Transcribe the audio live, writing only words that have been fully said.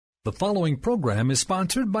The following program is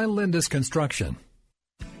sponsored by Lindus Construction.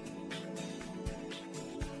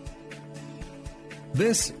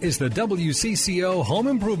 This is the WCCO Home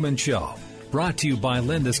Improvement Show, brought to you by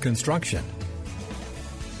Lindus Construction.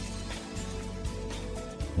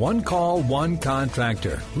 One call, one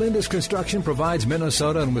contractor. Lindus Construction provides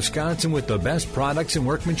Minnesota and Wisconsin with the best products and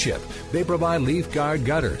workmanship. They provide leaf guard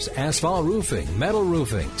gutters, asphalt roofing, metal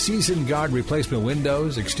roofing, season guard replacement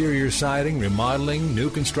windows, exterior siding, remodeling, new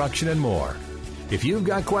construction, and more. If you've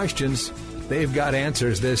got questions, they've got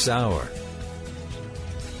answers this hour.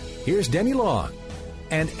 Here's Denny Long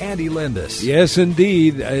and Andy Lindus. Yes,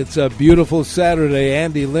 indeed. It's a beautiful Saturday.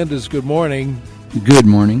 Andy Lindus, good morning. Good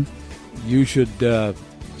morning. You should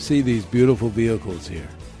see these beautiful vehicles here.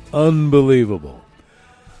 Unbelievable.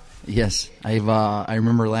 Yes, I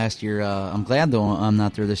remember last year. I'm glad though I'm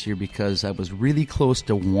not there this year because I was really close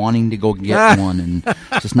to wanting to go get one, and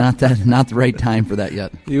just not the right time for that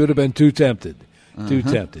yet. You would have been too tempted. Too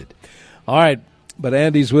tempted. All right, but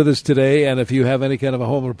Andy's with us today, and if you have any kind of a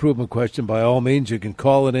home improvement question, by all means, you can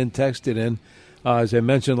call it in, text it in. As I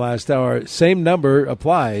mentioned last hour, same number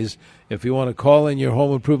applies. If you want to call in your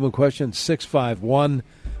home improvement question,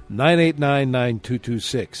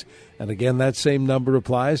 651-989-9226. And again, that same number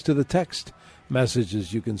applies to the text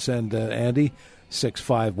messages you can send Andy,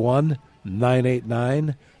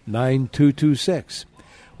 651-989-9226.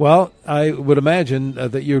 Well, I would imagine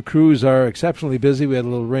that your crews are exceptionally busy. We had a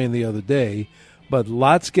little rain the other day, but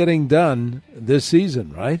lots getting done this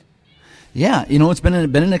season, right? Yeah, it's been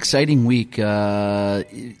an exciting week.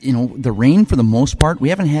 The rain for the most part, we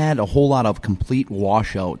haven't had a whole lot of complete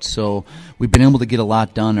washouts, so we've been able to get a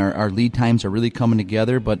lot done. Our lead times are really coming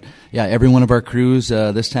together, but yeah, every one of our crews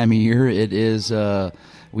this time of year, it is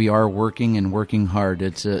we are working hard.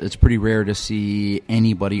 It's pretty rare to see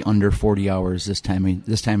anybody under 40 hours this time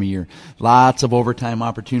of year. Lots of overtime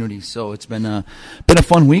opportunities. So it's been a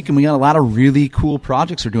fun week, and we got a lot of really cool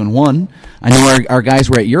projects we're doing. One, I know our guys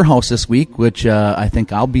were at your house this week, which I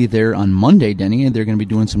think I'll be there on Monday, Denny. They're going to be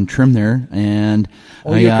doing some trim there, and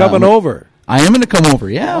you're coming over. I am going to come over.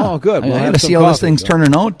 Yeah. Oh, good. I got to see how this thing's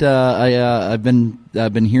turning out. I've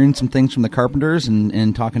been hearing some things from the carpenters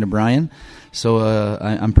and talking to Brian. So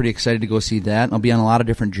I'm pretty excited to go see that. I'll be on a lot of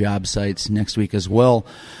different job sites next week as well.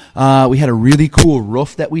 We had a really cool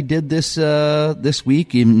roof that we did this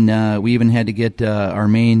week. And, we even had to get our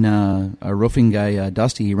main our roofing guy,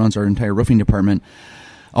 Dusty. He runs our entire roofing department,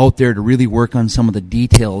 out there to really work on some of the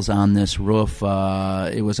details on this roof.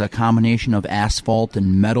 It was a combination of asphalt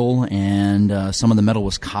and metal, and some of the metal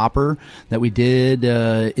was copper that we did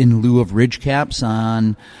in lieu of ridge caps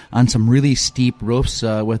on some really steep roofs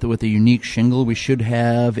with a unique shingle. We should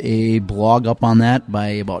have a blog up on that by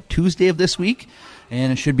about Tuesday of this week.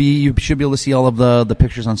 And you should be able to see all of the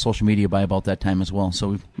pictures on social media by about that time as well.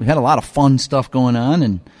 So we've had a lot of fun stuff going on,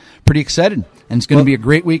 and pretty excited. And it's going to be a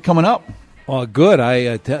great week coming up. Oh, good.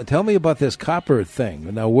 Tell me about this copper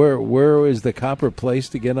thing. Now, where is the copper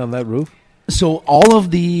placed again on that roof? So all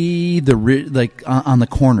of the on the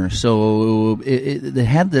corner. So it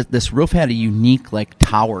had this roof had a unique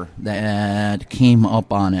tower that came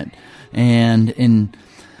up on it, and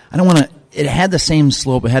I don't want to. It had the same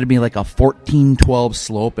slope. It had to be like a 14-12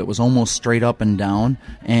 slope. It was almost straight up and down.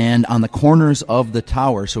 And on the corners of the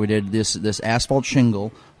tower, so we did this asphalt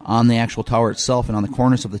shingle on the actual tower itself, and on the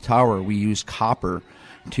corners of the tower, we used copper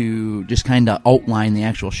to just kind of outline the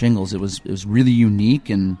actual shingles. It was really unique,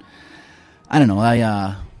 and I don't know.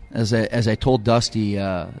 As I told Dusty,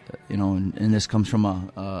 and this comes from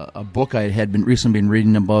a book I had recently been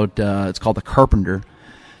reading about. It's called The Carpenter.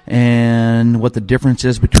 And what the difference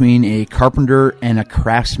is between a carpenter and a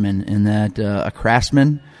craftsman, in that a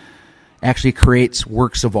craftsman actually creates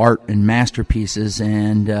works of art and masterpieces,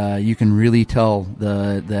 and you can really tell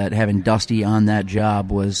that having Dusty on that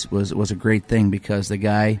job was a great thing, because the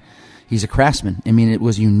guy, he's a craftsman. I mean, it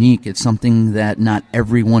was unique. It's something that not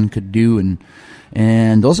everyone could do, and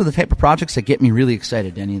those are the type of projects that get me really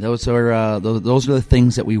excited, Denny. Those are the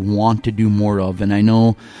things that we want to do more of. And I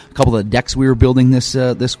know a couple of the decks we were building this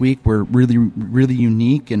week were really, really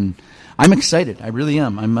unique, and I'm excited. I really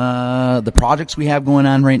am. The projects we have going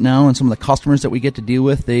on right now, and some of the customers that we get to deal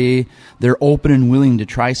with, they're open and willing to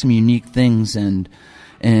try some unique things. And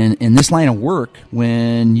in this line of work,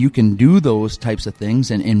 when you can do those types of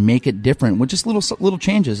things and make it different with just little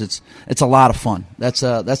changes, it's a lot of fun. That's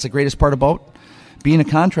the greatest part about being a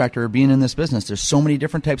contractor or being in this business. There's so many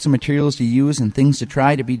different types of materials to use and things to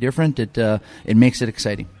try to be different. It makes it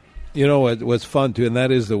exciting. You know what's fun too, and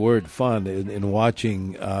that is the word fun, in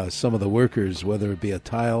watching some of the workers, whether it be a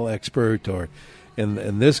tile expert or,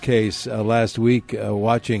 in this case, last week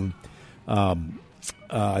watching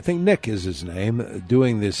I think Nick is his name,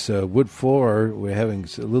 doing this wood floor. We're having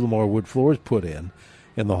a little more wood floors put in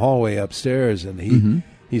the hallway upstairs, and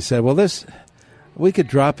he said, well, we could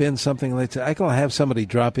drop in something like that. I can have somebody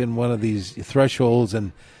drop in one of these thresholds,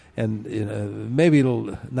 and maybe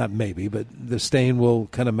it'll, not maybe, but the stain will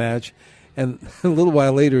kind of match. And a little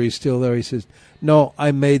while later, he's still there. He says, no,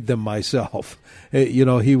 I made them myself.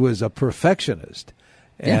 He was a perfectionist.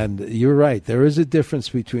 Yeah. And you're right. There is a difference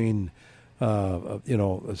between,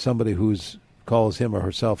 somebody who's calls him or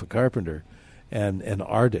herself a carpenter and an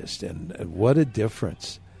artist. And what a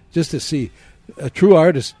difference. Just to see a true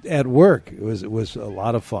artist at work, it was a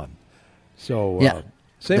lot of fun. So,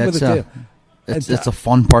 same with the That's a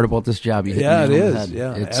fun part about this job. It is.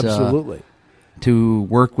 Yeah, absolutely. To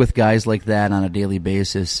work with guys like that on a daily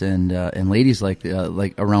basis, and ladies like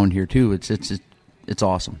around here too. It's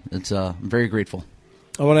awesome. I'm very grateful.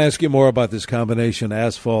 I want to ask you more about this combination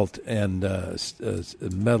asphalt and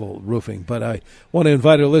metal roofing, but I want to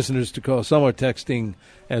invite our listeners to call. Some are texting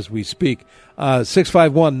as we speak.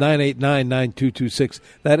 651-989-9226.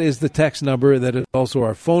 That is the text number. That is also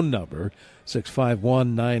our phone number,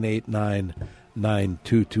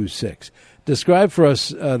 651-989-9226. Describe for us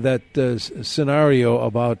that scenario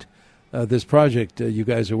about this project you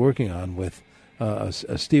guys are working on with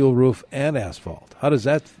a steel roof and asphalt. How does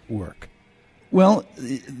that work? Well,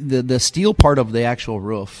 the steel part of the actual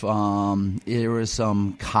roof, there was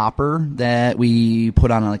some copper that we put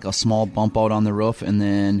on like a small bump out on the roof, and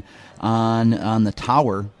then on the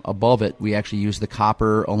tower above it, we actually used the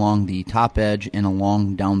copper along the top edge and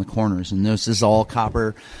along down the corners. And this is all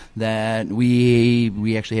copper that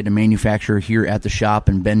we actually had to manufacture here at the shop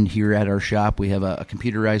and bend here at our shop. We have a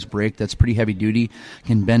computerized brake that's pretty heavy duty,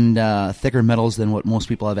 can bend thicker metals than what most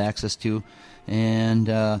people have access to,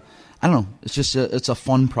 and I don't know. It's just it's a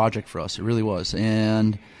fun project for us. It really was.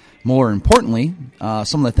 And more importantly,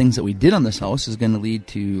 some of the things that we did on this house is going to lead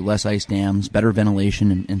to less ice dams, better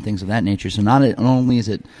ventilation, and things of that nature. So not only is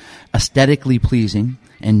it aesthetically pleasing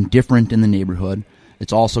and different in the neighborhood,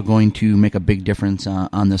 it's also going to make a big difference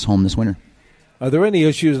on this home this winter. Are there any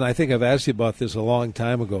issues, and I think I've asked you about this a long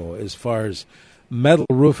time ago, as far as metal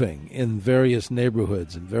roofing in various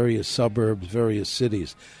neighborhoods, in various suburbs, various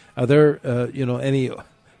cities? Are there any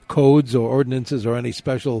codes or ordinances or any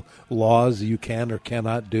special laws you can or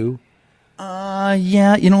cannot do?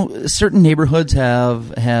 Certain neighborhoods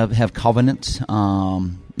have covenants. Now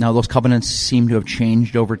those covenants seem to have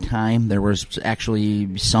changed over time. There was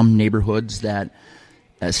actually some neighborhoods that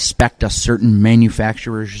spec'd a certain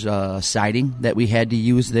manufacturer's siding that we had to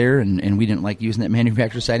use there, and we didn't like using that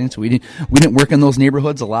manufacturer's siding, so we didn't work in those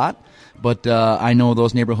neighborhoods a lot. But I know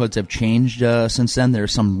those neighborhoods have changed since then.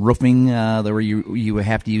 There's some roofing where you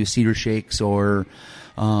have to use cedar shakes or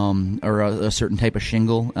a certain type of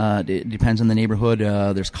shingle. It depends on the neighborhood.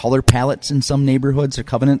 There's color palettes in some neighborhoods or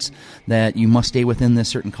covenants that you must stay within this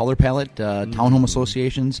certain color palette. Townhome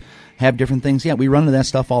associations have different things. Yeah, we run into that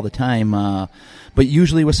stuff all the time. But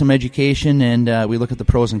usually with some education and we look at the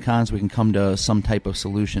pros and cons, we can come to some type of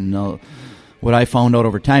solution. Now, what I found out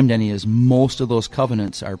over time, Denny, is most of those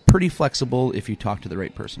covenants are pretty flexible if you talk to the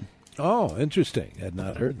right person. Oh, interesting. I had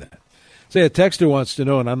not heard that. Say a texter wants to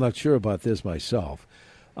know, and I'm not sure about this myself.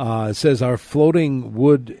 It says our floating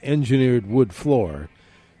engineered wood floor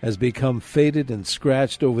has become faded and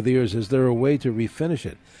scratched over the years. Is there a way to refinish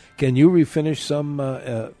it? Can you refinish some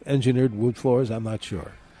engineered wood floors? I'm not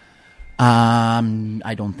sure.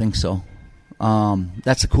 I don't think so.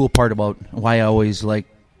 That's the cool part about why I always like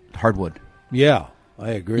hardwood. Yeah, I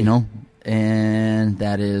agree. And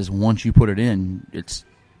that is once you put it in,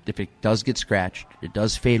 if it does get scratched, it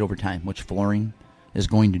does fade over time, which flooring is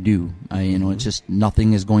going to do. It's just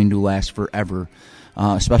nothing is going to last forever,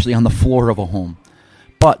 especially on the floor of a home.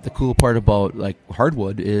 But the cool part about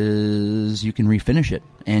hardwood is you can refinish it,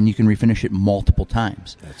 and you can refinish it multiple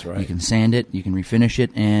times. That's right. You can sand it, you can refinish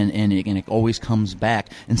it, and it always comes back.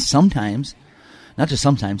 And sometimes, not just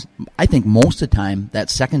sometimes, I think most of the time, that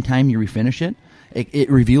second time you refinish it,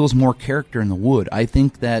 it reveals more character in the wood. I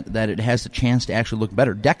think that it has the chance to actually look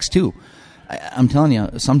better. Decks, too. I'm telling you,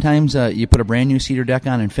 sometimes you put a brand new cedar deck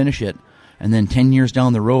on and finish it, and then 10 years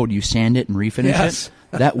down the road, you sand it and refinish it.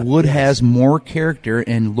 That wood has more character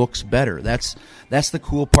and looks better. That's the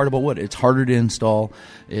cool part about wood. It's harder to install.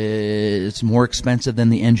 It's more expensive than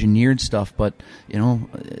the engineered stuff, but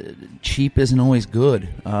cheap isn't always good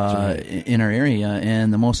in our area.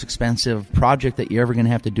 And the most expensive project that you're ever going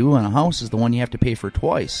to have to do on a house is the one you have to pay for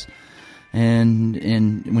twice.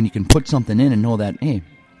 And when you can put something in and know that, hey,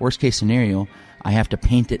 worst case scenario, I have to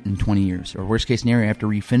paint it in 20 years, or worst case scenario, I have to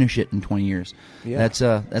refinish it in 20 years. Yeah. That's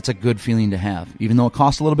a good feeling to have. Even though it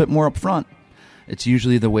costs a little bit more up front, it's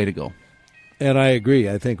usually the way to go. And I agree.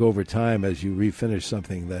 I think over time, as you refinish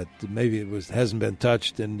something that maybe hasn't been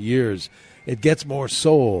touched in years, it gets more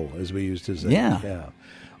soul, as we used to say. Yeah.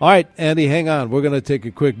 All right, Andy, hang on. We're going to take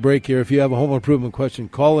a quick break here. If you have a home improvement question,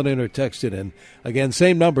 call it in or text it in. Again,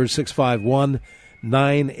 same number,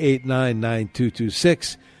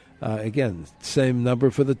 651-989-9226. Again, same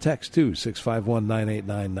number for the text, too,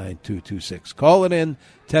 651-989-9226. Call it in,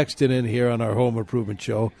 text it in here on our Home Improvement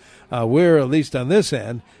Show. We're, at least on this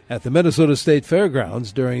end, at the Minnesota State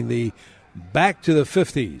Fairgrounds during the Back to the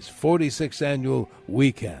 50s 46th Annual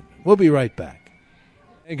Weekend. We'll be right back.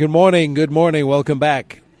 Hey, good morning. Welcome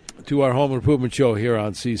back to our Home Improvement Show here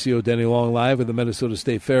on CCO Denny Long Live at the Minnesota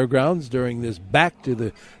State Fairgrounds during this Back to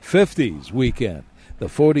the 50s Weekend, the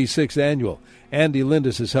 46th Annual. Andy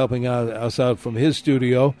Lindus is helping us out from his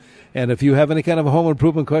studio. And if you have any kind of a home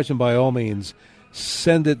improvement question, by all means,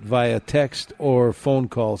 send it via text or phone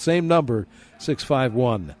call. Same number,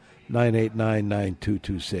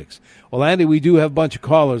 651-989-9226. Well, Andy, we do have a bunch of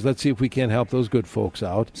callers. Let's see if we can help those good folks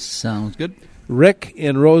out. Sounds good. Rick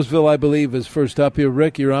in Roseville, I believe, is first up here.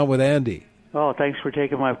 Rick, you're on with Andy. Oh, thanks for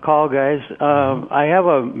taking my call, guys. I have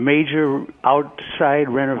a major outside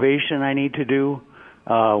renovation I need to do.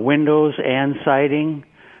 Windows and siding,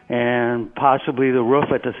 and possibly the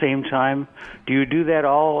roof at the same time. Do you do that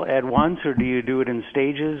all at once, or do you do it in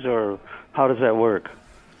stages, or how does that work?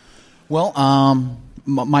 Well,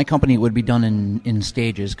 my company would be done in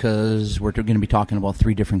stages because we're going to be talking about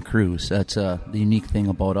 3 different crews. That's the unique thing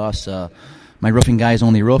about us. My roofing guys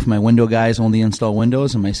only roof, my window guys only install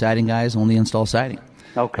windows, and my siding guys only install siding.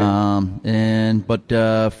 Okay. But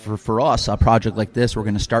for us, a project like this, we're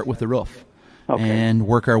going to start with the roof. Okay. And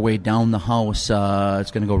work our way down the house.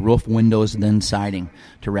 It's going to go roof, windows, and then siding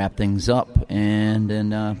to wrap things up, and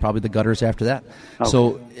then probably the gutters after that. Okay.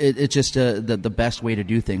 So it's just the best way to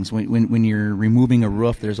do things. When you're removing a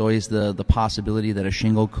roof, there's always the possibility that a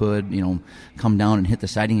shingle could come down and hit the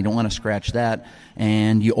siding. You don't want to scratch that,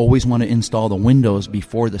 and you always want to install the windows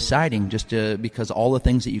before the siding, because all the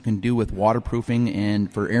things that you can do with waterproofing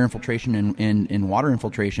and for air infiltration and water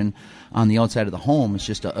infiltration on the outside of the home,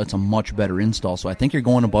 it's a much better install. So I think you're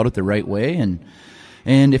going about it the right way,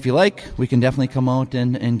 and if you like, we can definitely come out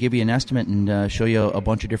and give you an estimate and show you a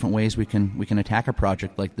bunch of different ways we can attack a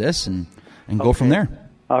project like this and go from there.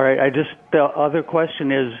 All right. The other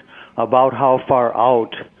question is about how far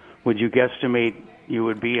out would you guesstimate you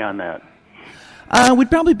would be on that?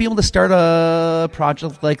 We'd probably be able to start a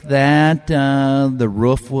project like that. The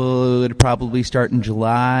roof would probably start in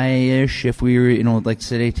July-ish. If we were, like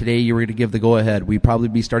today you were to give the go-ahead, we'd probably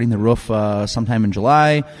be starting the roof sometime in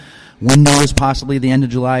July. Windows possibly the end of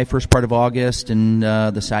July, first part of August, and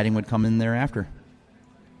the siding would come in thereafter.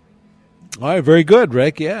 All right, very good,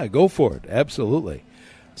 Rick. Yeah, go for it. Absolutely.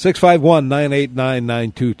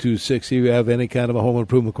 651-989-9226. If you have any kind of a home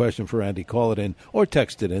improvement question for Andy, call it in or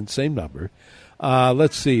text it in, same number.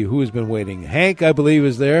 Let's see who has been waiting. Hank, I believe,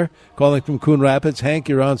 is there, calling from Coon Rapids. Hank,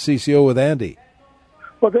 you're on CCO with Andy.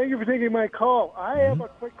 Well, thank you for taking my call. I have a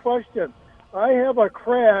quick question. I have a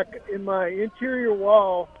crack in my interior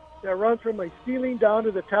wall that runs from my ceiling down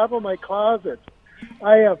to the top of my closet.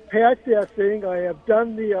 I have patched that thing. I have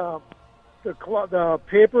done the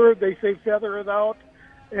paper. They say feather it out,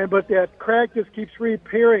 but that crack just keeps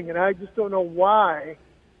reappearing, and I just don't know why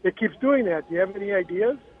it keeps doing that. Do you have any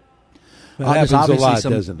ideas? It happens a lot,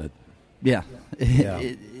 doesn't it? Yeah.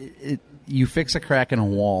 You fix a crack in a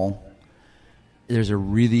wall, there's a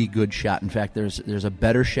really good shot. In fact, there's a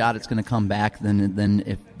better shot it's going to come back than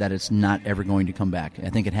if that it's not ever going to come back. I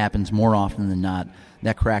think it happens more often than not.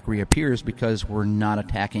 That crack reappears because we're not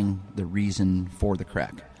attacking the reason for the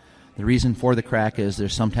crack. The reason for the crack is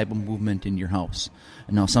there's some type of movement in your house.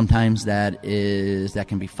 And now sometimes that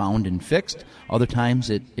can be found and fixed. Other times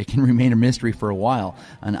it can remain a mystery for a while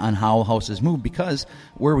on how houses move because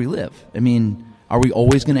where we live. I mean, are we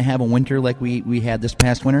always going to have a winter like we had this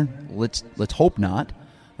past winter? Let's hope not.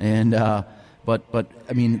 And but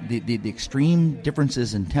I mean the extreme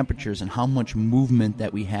differences in temperatures and how much movement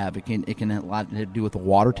that we have, it can have a lot to do with the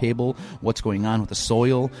water table, what's going on with the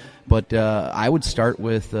soil. But I would start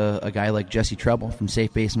with a guy like Jesse Treble from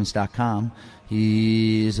SafeBasements.com.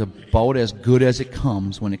 He's about as good as it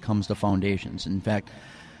comes when it comes to foundations. In fact,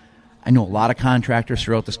 I know a lot of contractors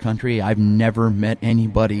throughout this country. I've never met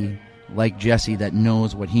anybody like Jesse that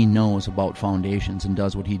knows what he knows about foundations and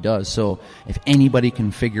does what he does. So if anybody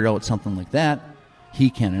can figure out something like that, he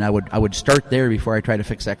can. And I would start there before I try to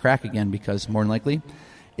fix that crack again, because more than likely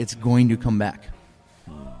it's going to come back.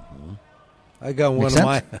 Mm-hmm. I got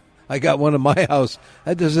one in my house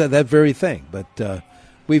that does that very thing, but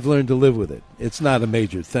we've learned to live with it. It's not a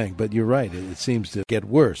major thing, but you're right. It seems to get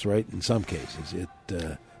worse, right? In some cases,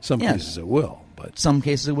 some cases it will. But some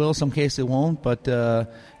cases it will, some cases it won't. But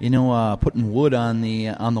putting wood on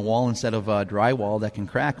the wall instead of drywall that can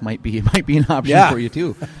crack might be an option for you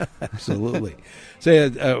too. Absolutely. Say,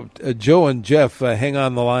 Joe and Jeff, hang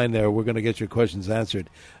on the line there. We're going to get your questions answered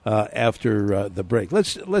after the break.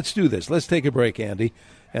 Let's do this. Let's take a break, Andy,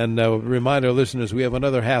 and remind our listeners we have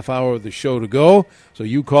another half hour of the show to go. So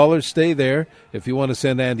you callers, stay there. If you want to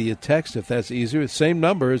send Andy a text, if that's easier, same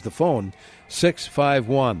number as the phone,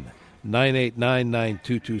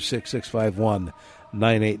 651-989-9226,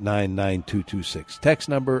 651-989-9226. Text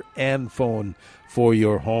number and phone for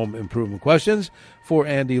your home improvement questions for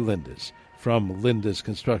Andy Lindus from Lindus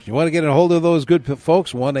Construction. You want to get a hold of those good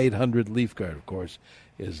folks? 1-800-LEAF-GUARD, of course,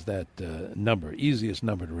 is that number, easiest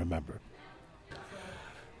number to remember.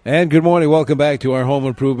 And good morning. Welcome back to our Home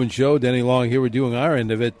Improvement Show. Denny Long here. We're doing our end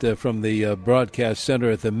of it from the broadcast center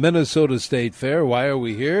at the Minnesota State Fair. Why are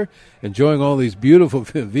we here? Enjoying all these beautiful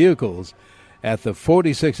vehicles at the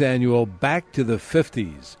 46th annual Back to the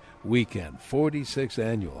 50s weekend. 46th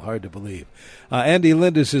annual. Hard to believe. Andy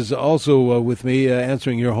Lindus is also with me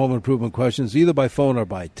answering your home improvement questions either by phone or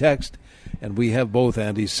by text. And we have both,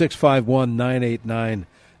 Andy.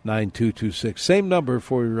 651-989-9226. Same number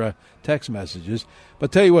for text messages.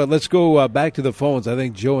 But tell you what, let's go back to the phones. I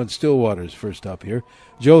think Joe in Stillwater is first up here.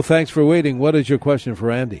 Joe, thanks for waiting. What is your question for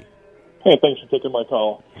Andy? Hey, thanks for taking my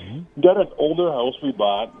call. Got an older house we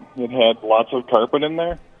bought. It had lots of carpet in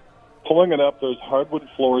there. Pulling it up, there's hardwood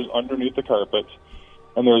floors underneath the carpet,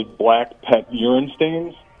 and there's black pet urine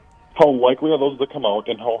stains. How likely are those to come out,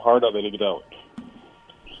 and how hard are they to get out?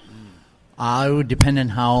 It would depend on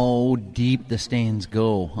how deep the stains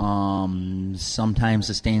go. Sometimes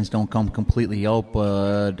the stains don't come completely out,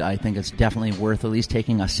 but I think it's definitely worth at least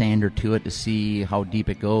taking a sander to it to see how deep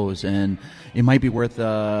it goes. And it might be worth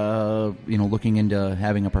looking into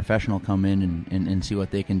having a professional come in and see what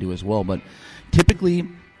they can do as well. But typically,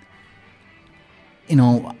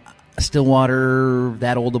 Stillwater,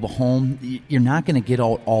 that old of a home, you're not going to get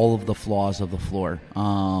out all of the flaws of the floor.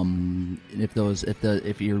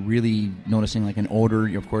 If you're really noticing like an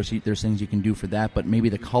odor, of course there's things you can do for that, but maybe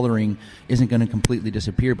the coloring isn't going to completely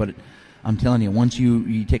disappear. But I'm telling you, once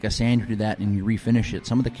you take a sander to that and you refinish it,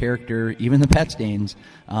 some of the character, even the pet stains,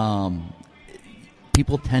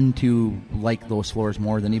 people tend to like those floors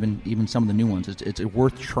more than even some of the new ones. It's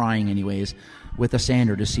worth trying anyways with a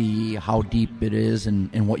sander to see how deep it is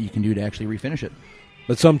and what you can do to actually refinish it.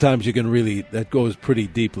 But sometimes you can that goes pretty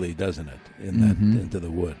deeply, doesn't it, into the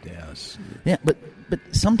wood? Yes. Yeah, but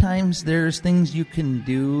sometimes there's things you can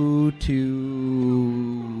do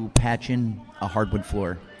to patch in a hardwood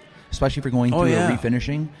floor, especially if you're going through a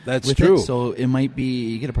refinishing. That's with true. It. So it might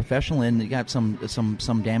be you get a professional in, you got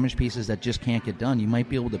some damaged pieces that just can't get done. You might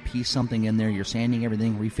be able to piece something in there. You're sanding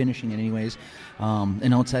everything, refinishing it anyways.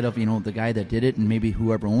 And outside of the guy that did it and maybe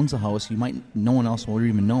whoever owns the house, no one else will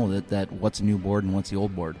even know that what's the new board and what's the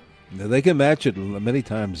old board. Now, they can match it many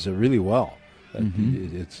times really well.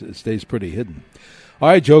 It stays pretty hidden. All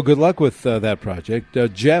right, Joe, good luck with that project.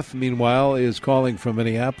 Jeff, meanwhile, is calling from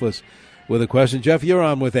Minneapolis with a question. Jeff, you're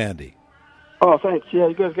on with Andy. Oh, thanks. Yeah,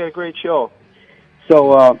 you guys got a great show.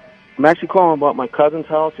 So I'm actually calling about my cousin's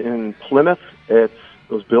house in Plymouth. It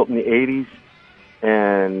was built in the 80s,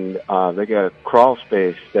 and they got a crawl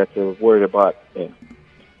space that they're worried about the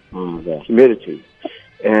humidity.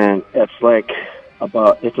 And it's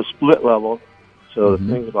it's a split level, so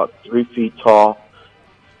the thing's about 3 feet tall,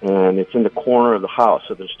 and it's in the corner of the house.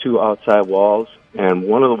 So there's two outside walls, and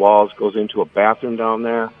one of the walls goes into a bathroom down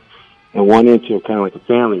there, and one into kind of like a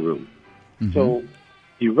family room. Mm-hmm. So do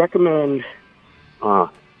you recommend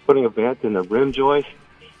putting a vent in the rim joist?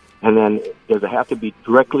 And then does it have to be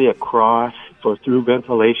directly across for through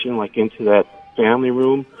ventilation, like into that family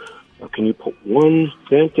room? Or can you put one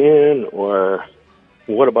vent in? Or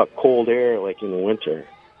what about cold air, like in the winter?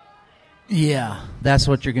 Yeah, that's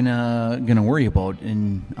what you're gonna worry about.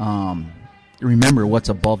 And remember, what's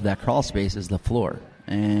above that crawl space is the floor.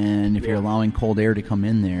 And if you're allowing cold air to come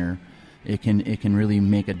in there, it can really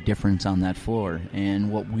make a difference on that floor.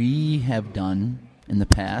 And what we have done in the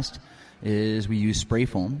past is we use spray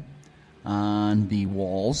foam on the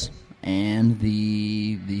walls and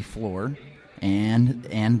the floor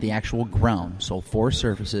and the actual ground. So 4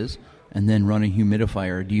 surfaces, and then run a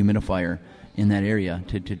humidifier or dehumidifier in that area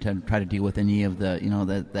to try to deal with any of the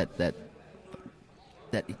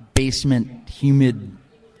that basement humid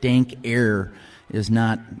dank air. It's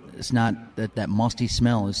not that musty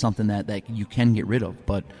smell is something that you can get rid of.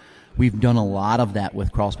 But we've done a lot of that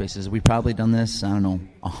with crawl spaces. We've probably done this,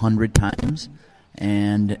 100 times.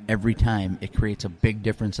 And every time it creates a big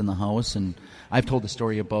difference in the house. And I've told the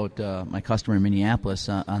story about my customer in Minneapolis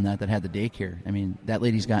on that had the daycare. I mean, that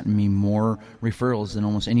lady's gotten me more referrals than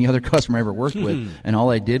almost any other customer I ever worked with. And all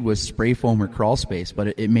I did was spray foam her crawl space,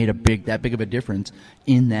 but it made that big of a difference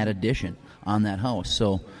in that addition on that house.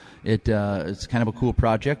 So it's kind of a cool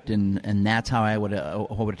project, and that's how I would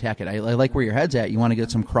attack it. I like where your head's at. You want to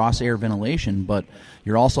get some cross-air ventilation, but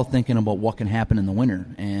you're also thinking about what can happen in the winter.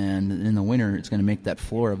 And in the winter, it's going to make that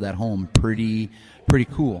floor of that home pretty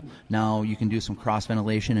cool. Now, you can do some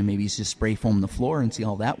cross-ventilation and maybe just spray foam the floor and see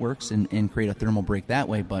how that works and create a thermal break that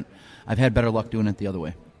way, but I've had better luck doing it the other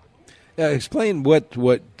way. Explain what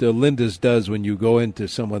Lindus does when you go into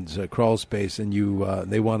someone's crawl space and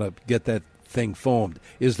they want to get that thing foamed.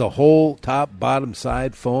 Is the whole top, bottom,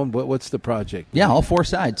 side foamed? What's the project? Yeah, all four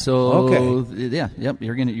sides. So okay. Yeah, yep.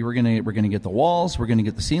 We're gonna get the walls. We're gonna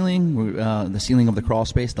get the ceiling of the crawl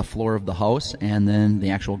space, the floor of the house, and then the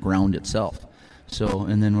actual ground itself. So,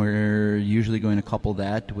 and then we're usually going to couple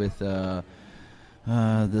that with I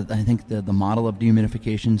think the model of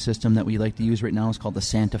dehumidification system that we like to use right now is called the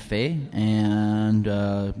Santa Fe, and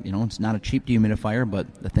it's not a cheap dehumidifier,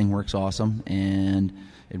 but the thing works awesome, and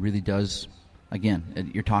it really does.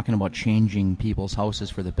 Again, you're talking about changing people's houses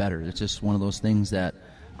for the better. It's just one of those things that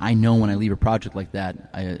I know when I leave a project like that,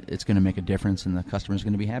 it's going to make a difference, and the customer's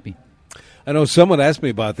going to be happy. I know someone asked me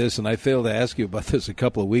about this, and I failed to ask you about this a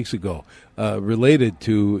couple of weeks ago, related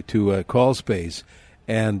to crawl space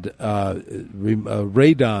and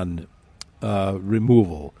radon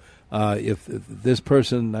removal. If this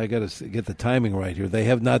person, I got to get the timing right here, they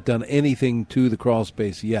have not done anything to the crawl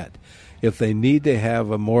space yet. If they need to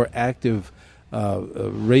have a more active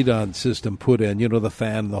radon system put in, the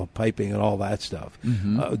fan, the piping, and all that stuff,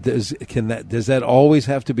 does that always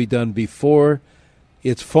have to be done before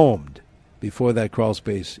it's foamed, before that crawl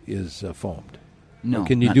space is foamed? No, or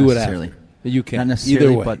can you not do it necessarily. after? You can. Not necessarily,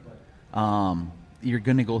 either way. But you're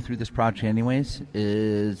going to go through this project anyways.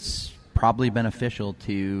 It's probably beneficial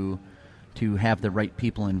to have the right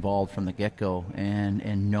people involved from the get-go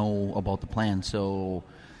and know about the plan. So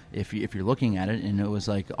if you're looking at it and it was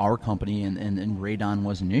like our company and radon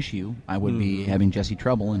was an issue, I would be having Jesse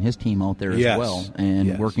Treble and his team out there as well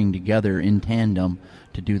and working together in tandem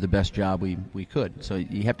to do the best job we could. So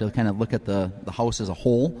you have to kind of look at the house as a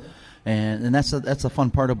whole. And that's the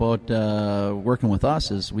fun part about working with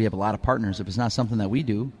us is we have a lot of partners. If it's not something that we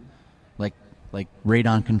do, like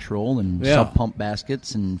radon control and sub pump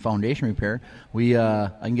baskets and foundation repair, I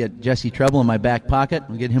can get Jesse Treble in my back pocket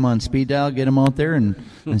and get him on speed dial, get him out there and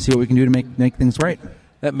see what we can do to make things right.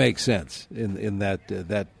 That makes sense in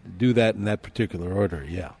that do that in that particular order.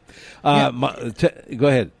 Yeah. Go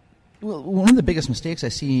ahead. Well, one of the biggest mistakes I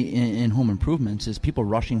see in home improvements is people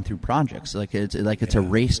rushing through projects like it's a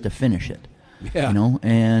race to finish it. Yeah.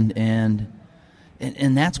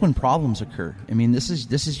 And that's when problems occur. I mean, this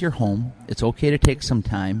is your home. It's okay to take some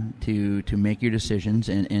time to make your decisions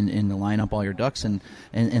and to line up all your ducks. And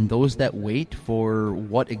those that wait for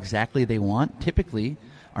what exactly they want typically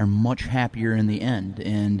are much happier in the end.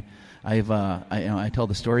 And I tell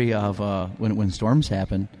the story of when storms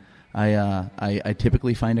happen. I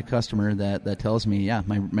typically find a customer that tells me,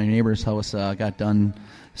 my neighbor's house got done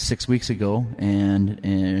 6 weeks ago,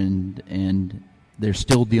 and they're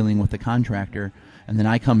still dealing with the contractor. And then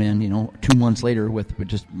I come in, 2 months later with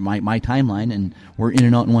just my timeline, and we're in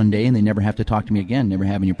and out in one day, and they never have to talk to me again, never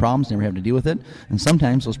have any problems, never have to deal with it. And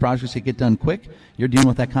sometimes those projects that get done quick, you're dealing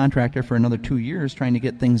with that contractor for another 2 years trying to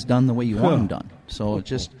get things done the way you want them done. So it's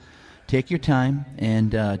just take your time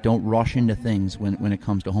and don't rush into things when it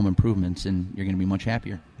comes to home improvements, and you're going to be much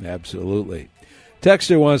happier. Absolutely.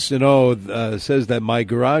 Texter wants to know, says that my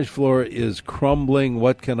garage floor is crumbling.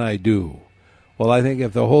 What can I do? Well, I think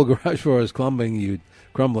if the whole garage floor is crumbling, you'd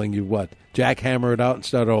what? Jackhammer it out and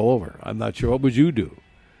start all over. I'm not sure. What would you do?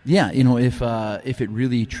 Yeah, if it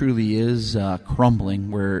really truly is crumbling,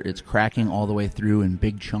 where it's cracking all the way through and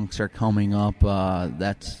big chunks are coming up,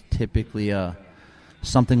 that's typically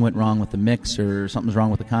something went wrong with the mix, or something's wrong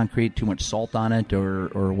with the concrete, too much salt on it,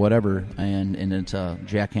 or whatever, and it's a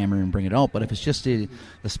jackhammer and bring it out. But if it's just the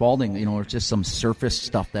spalding, or it's just some surface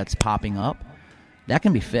stuff that's popping up, that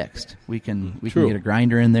can be fixed. We can get a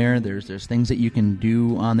grinder in there. There's things that you can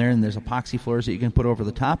do on there, and there's epoxy floors that you can put over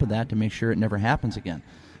the top of that to make sure it never happens again.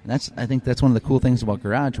 And I think that's one of the cool things about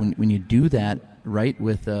garage when you do that right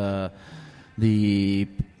with the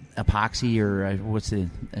epoxy, or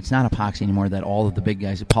it's not epoxy anymore, that all of the big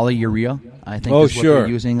guys, polyurea, I think is what they're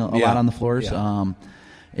using a lot on the floors. Yeah.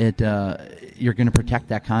 You're going to protect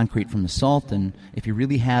that concrete from the salt, and if you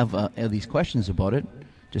really have these questions about it,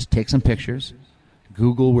 just take some pictures,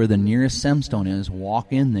 Google where the nearest Semstone is,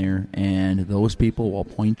 walk in there, and those people will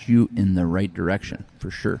point you in the right direction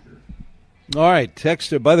for sure. All right,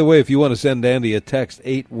 texter. By the way, if you want to send Andy a text,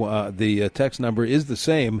 the text number is the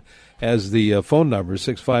same as the phone number,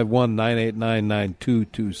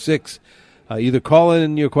 651-989-9226. Either call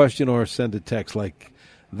in your question or send a text. Like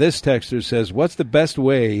this texter says, what's the best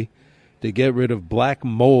way to get rid of black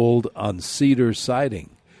mold on cedar siding?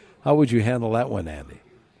 How would you handle that one, Andy?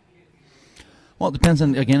 Well, it depends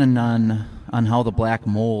on how the black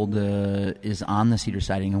mold is on the cedar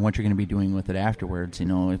siding and what you're going to be doing with it afterwards. You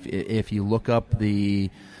know, if you look up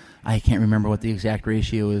I can't remember what the exact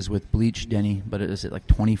ratio is with bleach, Denny, but is it like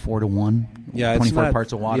 24-1? Yeah, 24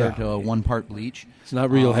 parts of water to 1 part bleach. It's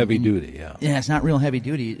not real heavy duty, yeah. Yeah, it's not real heavy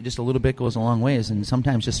duty. Just a little bit goes a long ways, and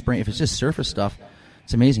sometimes just spray. If it's just surface stuff,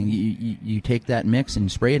 it's amazing. You take that mix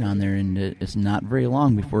and spray it on there, and it's not very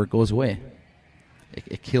long before it goes away.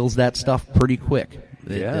 It kills that stuff pretty quick.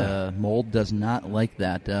 Mold does not like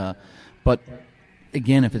that. But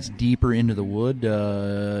again, if it's deeper into the wood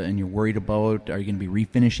and you're worried about, are you going to be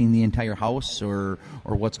refinishing the entire house or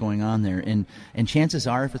what's going on there? And chances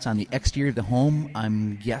are, if it's on the exterior of the home,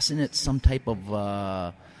 I'm guessing it's some type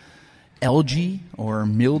of algae or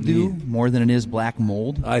mildew more than it is black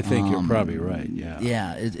mold. I think you're probably right. Yeah.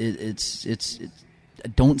 Yeah. It's I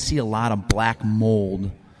don't see a lot of black mold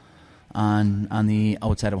on the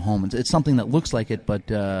outside of a home. It's something that looks like it, but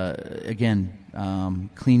again,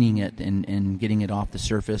 cleaning it and getting it off the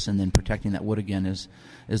surface and then protecting that wood again is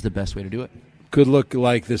the best way to do it. Could look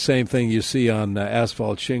like the same thing you see on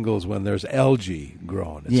asphalt shingles when there's algae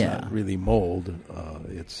growing. It's not really mold.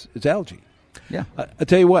 It's algae. Yeah. I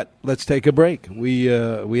tell you what, let's take a break. We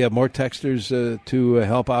have more texters to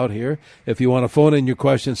help out here. If you want to phone in your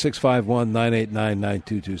question,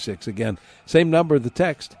 651-989-9226. Again, same number, the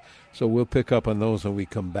text. So we'll pick up on those when we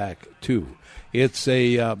come back, too. It's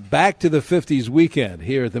a Back to the 50s weekend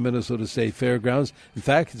here at the Minnesota State Fairgrounds. In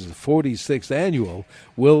fact, it's the 46th annual.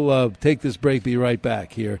 We'll take this break, be right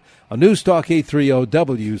back here on News Talk 830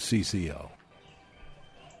 WCCO.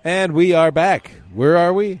 And we are back. Where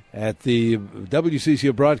are we? At the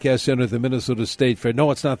WCCO Broadcast Center at the Minnesota State Fair.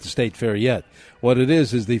 No, it's not the State Fair yet. What it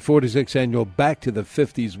is the 46th annual Back to the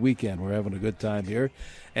 50s weekend. We're having a good time here.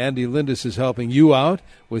 Andy Lindus is helping you out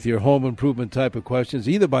with your home improvement type of questions,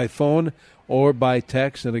 either by phone or by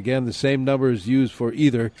text. And again, the same number is used for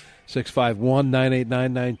either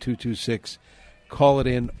 651-989-9226. Call it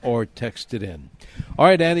in or text it in. All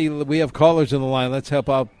right, Andy, we have callers on the line. Let's help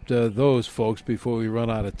out those folks before we run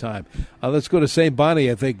out of time. Let's go to St. Bonnie.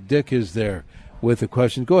 I think Dick is there with a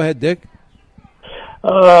question. Go ahead, Dick.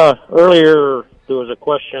 Earlier, there was a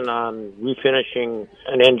question on refinishing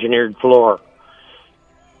an engineered floor.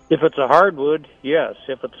 If it's a hardwood, yes.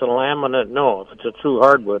 If it's a laminate, no. If it's a true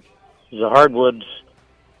hardwood, the hardwoods,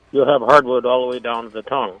 you'll have hardwood all the way down to the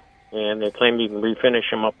tongue, and they claim you can refinish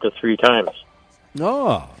them up to 3 times.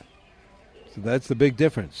 Oh, so that's the big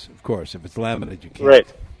difference, of course. If it's laminate, you can't right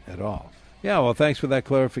at all. Yeah, well, thanks for that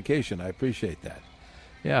clarification. I appreciate that.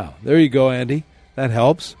 Yeah, there you go, Andy. That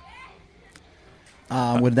helps.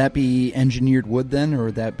 Would that be engineered wood then, or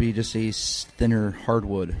would that be just a thinner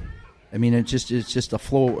hardwood? I mean, it's just a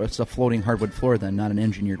floor. It's a floating hardwood floor then, not an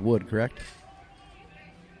engineered wood, correct?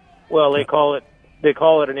 Well, they call it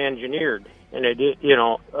an engineered, and it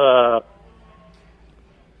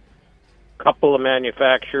couple of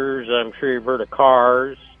manufacturers. I'm sure you've heard of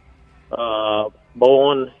Cars.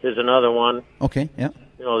 Bowen is another one. Okay, yeah.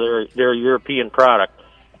 You know, they're a European product,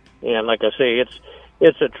 and like I say,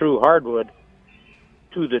 it's a true hardwood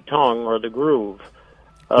to the tongue or the groove.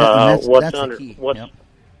 That's the key.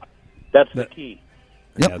 That's the key.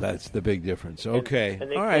 Yeah, Yep. that's the big difference. Okay,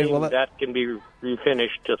 and they all right. Well, that can be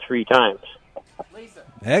refinished to 3 times.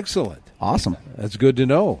 Excellent. Awesome. That's good to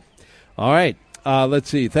know. All right. Let's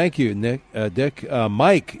see. Thank you, Dick.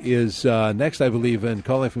 Mike is next, I believe, and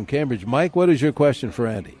calling from Cambridge. Mike, what is your question for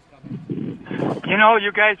Andy? You know,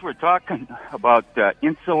 you guys were talking about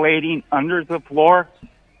insulating under the floor.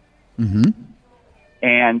 Mm-hmm.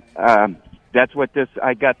 And that's what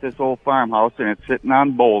I got this old farmhouse, and it's sitting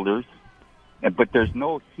on boulders, but there's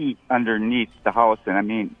no heat underneath the house. And, I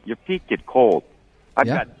mean, your feet get cold. I've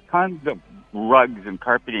got tons of rugs and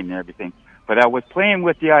carpeting and everything. But I was playing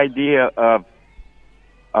with the idea of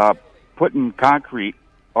putting concrete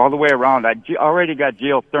all the way around. I already got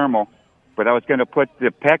geothermal, but I was going to put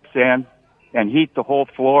the PEX in and heat the whole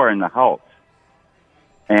floor in the house.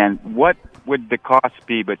 And what would the cost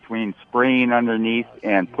be between spraying underneath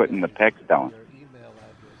and putting the PEX down?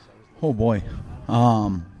 Oh, boy.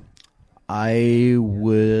 I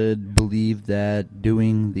would believe that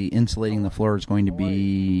doing the insulating the floor is going to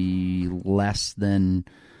be less than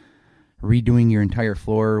redoing your entire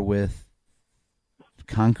floor with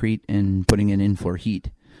concrete and putting in in-floor heat.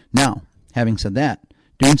 Now, having said that,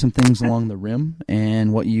 doing some things along the rim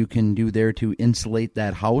and what you can do there to insulate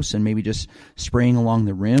that house, and maybe just spraying along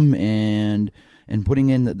the rim and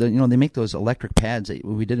putting in the they make those electric pads that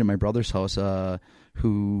we did at my brother's house,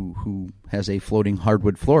 who has a floating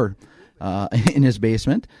hardwood floor in his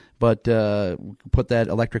basement, but put that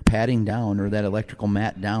electric padding down or that electrical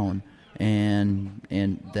mat down, and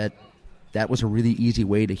that was a really easy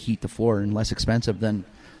way to heat the floor and less expensive than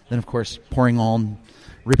of course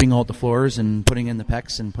ripping out the floors and putting in the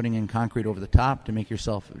PEX and putting in concrete over the top to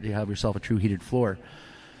have yourself a true heated floor.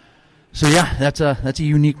 So yeah, that's a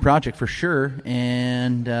unique project for sure,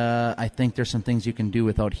 and I think there's some things you can do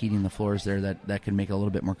without heating the floors there that can make it a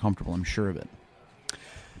little bit more comfortable. I'm sure of it.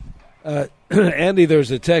 Andy, there's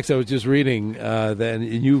a text I was just reading that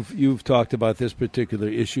you've talked about this particular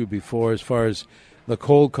issue before, as far as the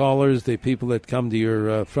cold callers, the people that come to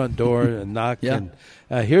your front door and knock. Yeah. And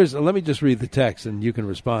let me just read the text, and you can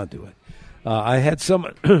respond to it. I had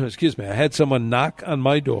someone, I had someone knock on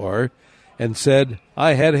my door and said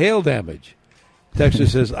I had hail damage. Texter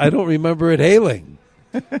says, I don't remember it hailing,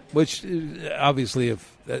 which obviously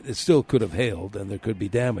if it still could have hailed and there could be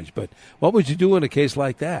damage. But what would you do in a case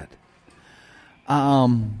like that? I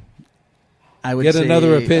would get say,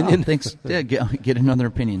 another opinion. Get another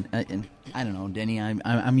opinion. I don't know, Denny.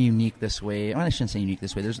 I'm unique this way. Well, I shouldn't say unique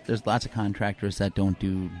this way. There's lots of contractors that don't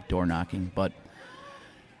do door knocking, but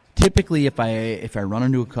typically, if I run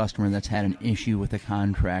into a customer that's had an issue with a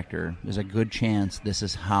contractor, there's a good chance this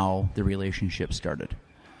is how the relationship started.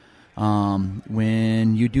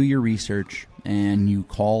 When you do your research and you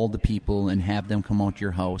call the people and have them come out to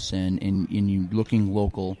your house and you looking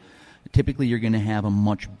local, typically you're going to have a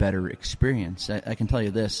much better experience. I can tell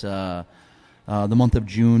you this. The month of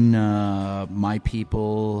June, my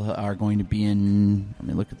people are going to be in, let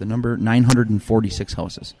me look at the number, 946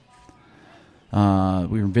 houses.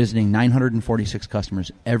 We were visiting 946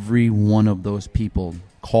 customers. Every one of those people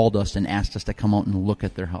called us and asked us to come out and look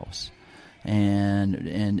at their house.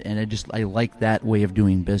 And I like that way of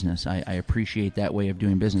doing business. I appreciate that way of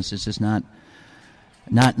doing business. It's just not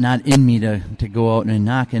in me to go out and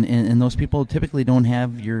knock, and those people typically don't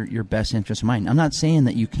have your best interest in mind. I'm not saying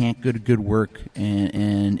that you can't go to good work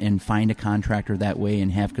and find a contractor that way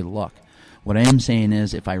and have good luck. What I am saying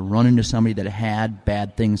is, if I run into somebody that had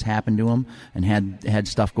bad things happen to them and had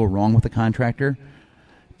stuff go wrong with the contractor,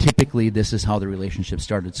 typically this is how the relationship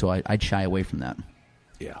started. So I'd shy away from that.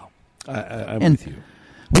 Yeah, I'm with you.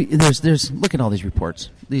 There's look at all these reports.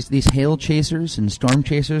 These hail chasers and storm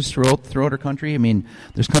chasers throughout our country. I mean,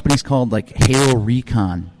 there's companies called like Hail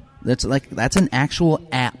Recon. That's an actual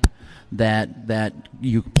app that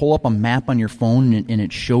you pull up a map on your phone and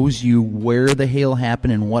it shows you where the hail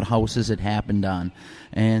happened and what houses it happened on.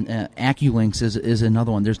 And AccuLinks is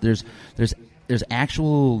another one. There's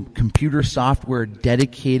actual computer software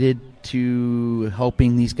dedicated to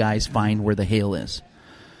helping these guys find where the hail is.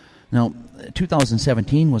 Now,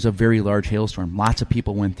 2017 was a very large hailstorm. Lots of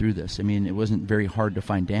people went through this. I mean, it wasn't very hard to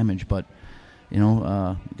find damage, but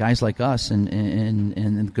guys like us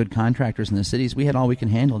and good contractors in the cities, we had all we can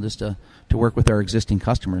handle just to work with our existing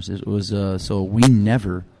customers. It was so we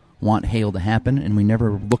never want hail to happen, and we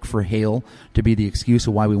never look for hail to be the excuse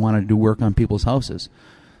of why we want to do work on people's houses.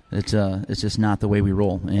 It's just not the way we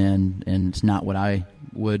roll, and it's not what I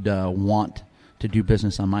would want to do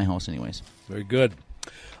business on my house anyways. Very good.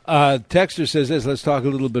 Texter says this. Let's talk a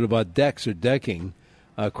little bit about decks or decking.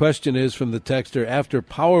 Question is from the texter: after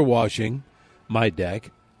power washing my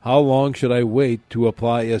deck, how long should I wait to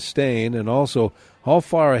apply a stain? And also, how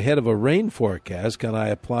far ahead of a rain forecast can I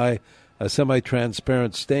apply a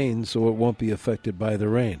semi-transparent stain so it won't be affected by the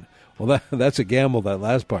rain? Well, that's a gamble, that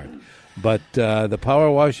last part. But the power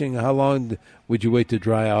washing, how long would you wait to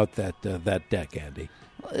dry out that deck, Andy?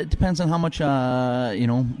 It depends on how much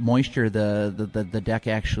moisture the deck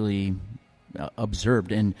actually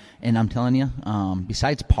observed, and I'm telling you,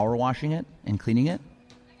 besides power washing it and cleaning it,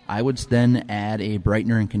 I would then add a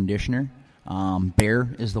brightener and conditioner.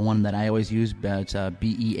 Behr is the one that I always use. It's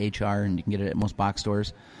BEHR, and you can get it at most box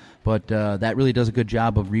stores. But that really does a good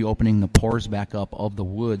job of reopening the pores back up of the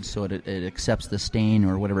wood, so it accepts the stain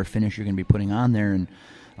or whatever finish you're going to be putting on there, and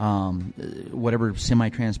whatever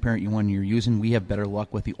semi-transparent one you're using. We have better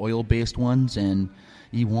luck with the oil-based ones, and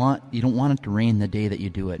you don't want it to rain the day that you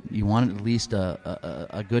do it. You want it at least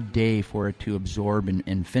a good day for it to absorb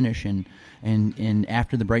and finish, and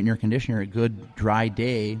after the brighten air conditioner, a good dry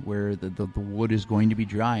day where the wood is going to be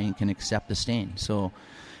dry and can accept the stain. So,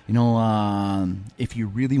 if you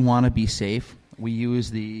really want to be safe, we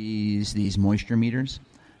use these moisture meters.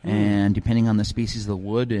 And depending on the species of the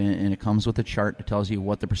wood, and it comes with a chart that tells you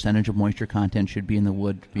what the percentage of moisture content should be in the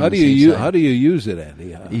wood. How do you use it,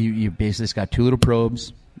 Andy? You basically, it's got two little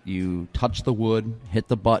probes. You touch the wood, hit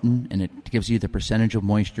the button, and it gives you the percentage of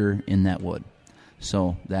moisture in that wood.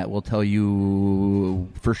 So that will tell you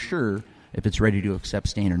for sure if it's ready to accept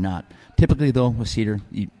stain or not. Typically, though, with cedar,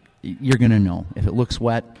 you're going to know. If it looks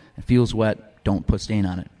wet, it feels wet, don't put stain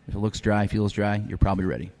on it. If it looks dry, feels dry, you're probably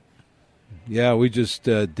ready. Yeah, we just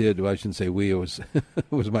did. Well, I shouldn't say we. It was it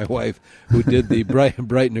was my wife who did the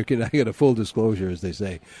brightener. I got a full disclosure, as they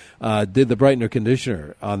say. Did the brightener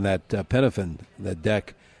conditioner on that Penafin, that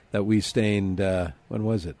deck that we stained. When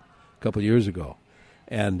was it? A couple of years ago,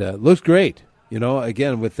 and looks great.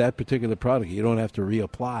 Again, with that particular product, you don't have to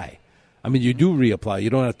reapply. I mean, you do reapply. You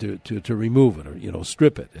don't have to remove it or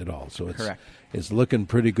strip it at all. So it's correct. It's looking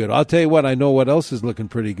pretty good. I'll tell you what, I know what else is looking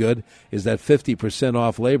pretty good is that 50%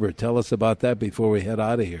 off labor. Tell us about that before we head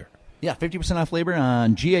out of here. Yeah, 50% off labor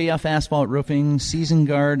on GAF Asphalt Roofing, Season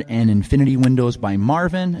Guard, and Infinity Windows by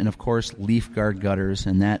Marvin, and, of course, Leaf Guard Gutters,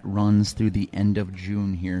 and that runs through the end of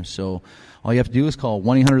June here. So all you have to do is call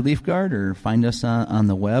 1-800-LEAF-GUARD or find us on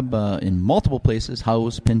the web in multiple places,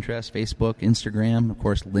 House, Pinterest, Facebook, Instagram, of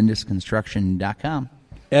course, lindusconstruction.com.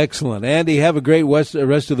 Excellent. Andy, have a great rest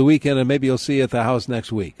of the weekend, and maybe you'll see you at the house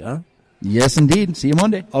next week, huh? Yes, indeed. See you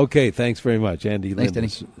Monday. Okay, thanks very much, Andy Lindus.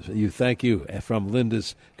 Thanks, Denny. Thank you from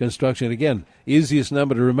Lindus Construction. Again, easiest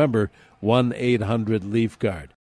number to remember, 1-800-LEAF-GUARD.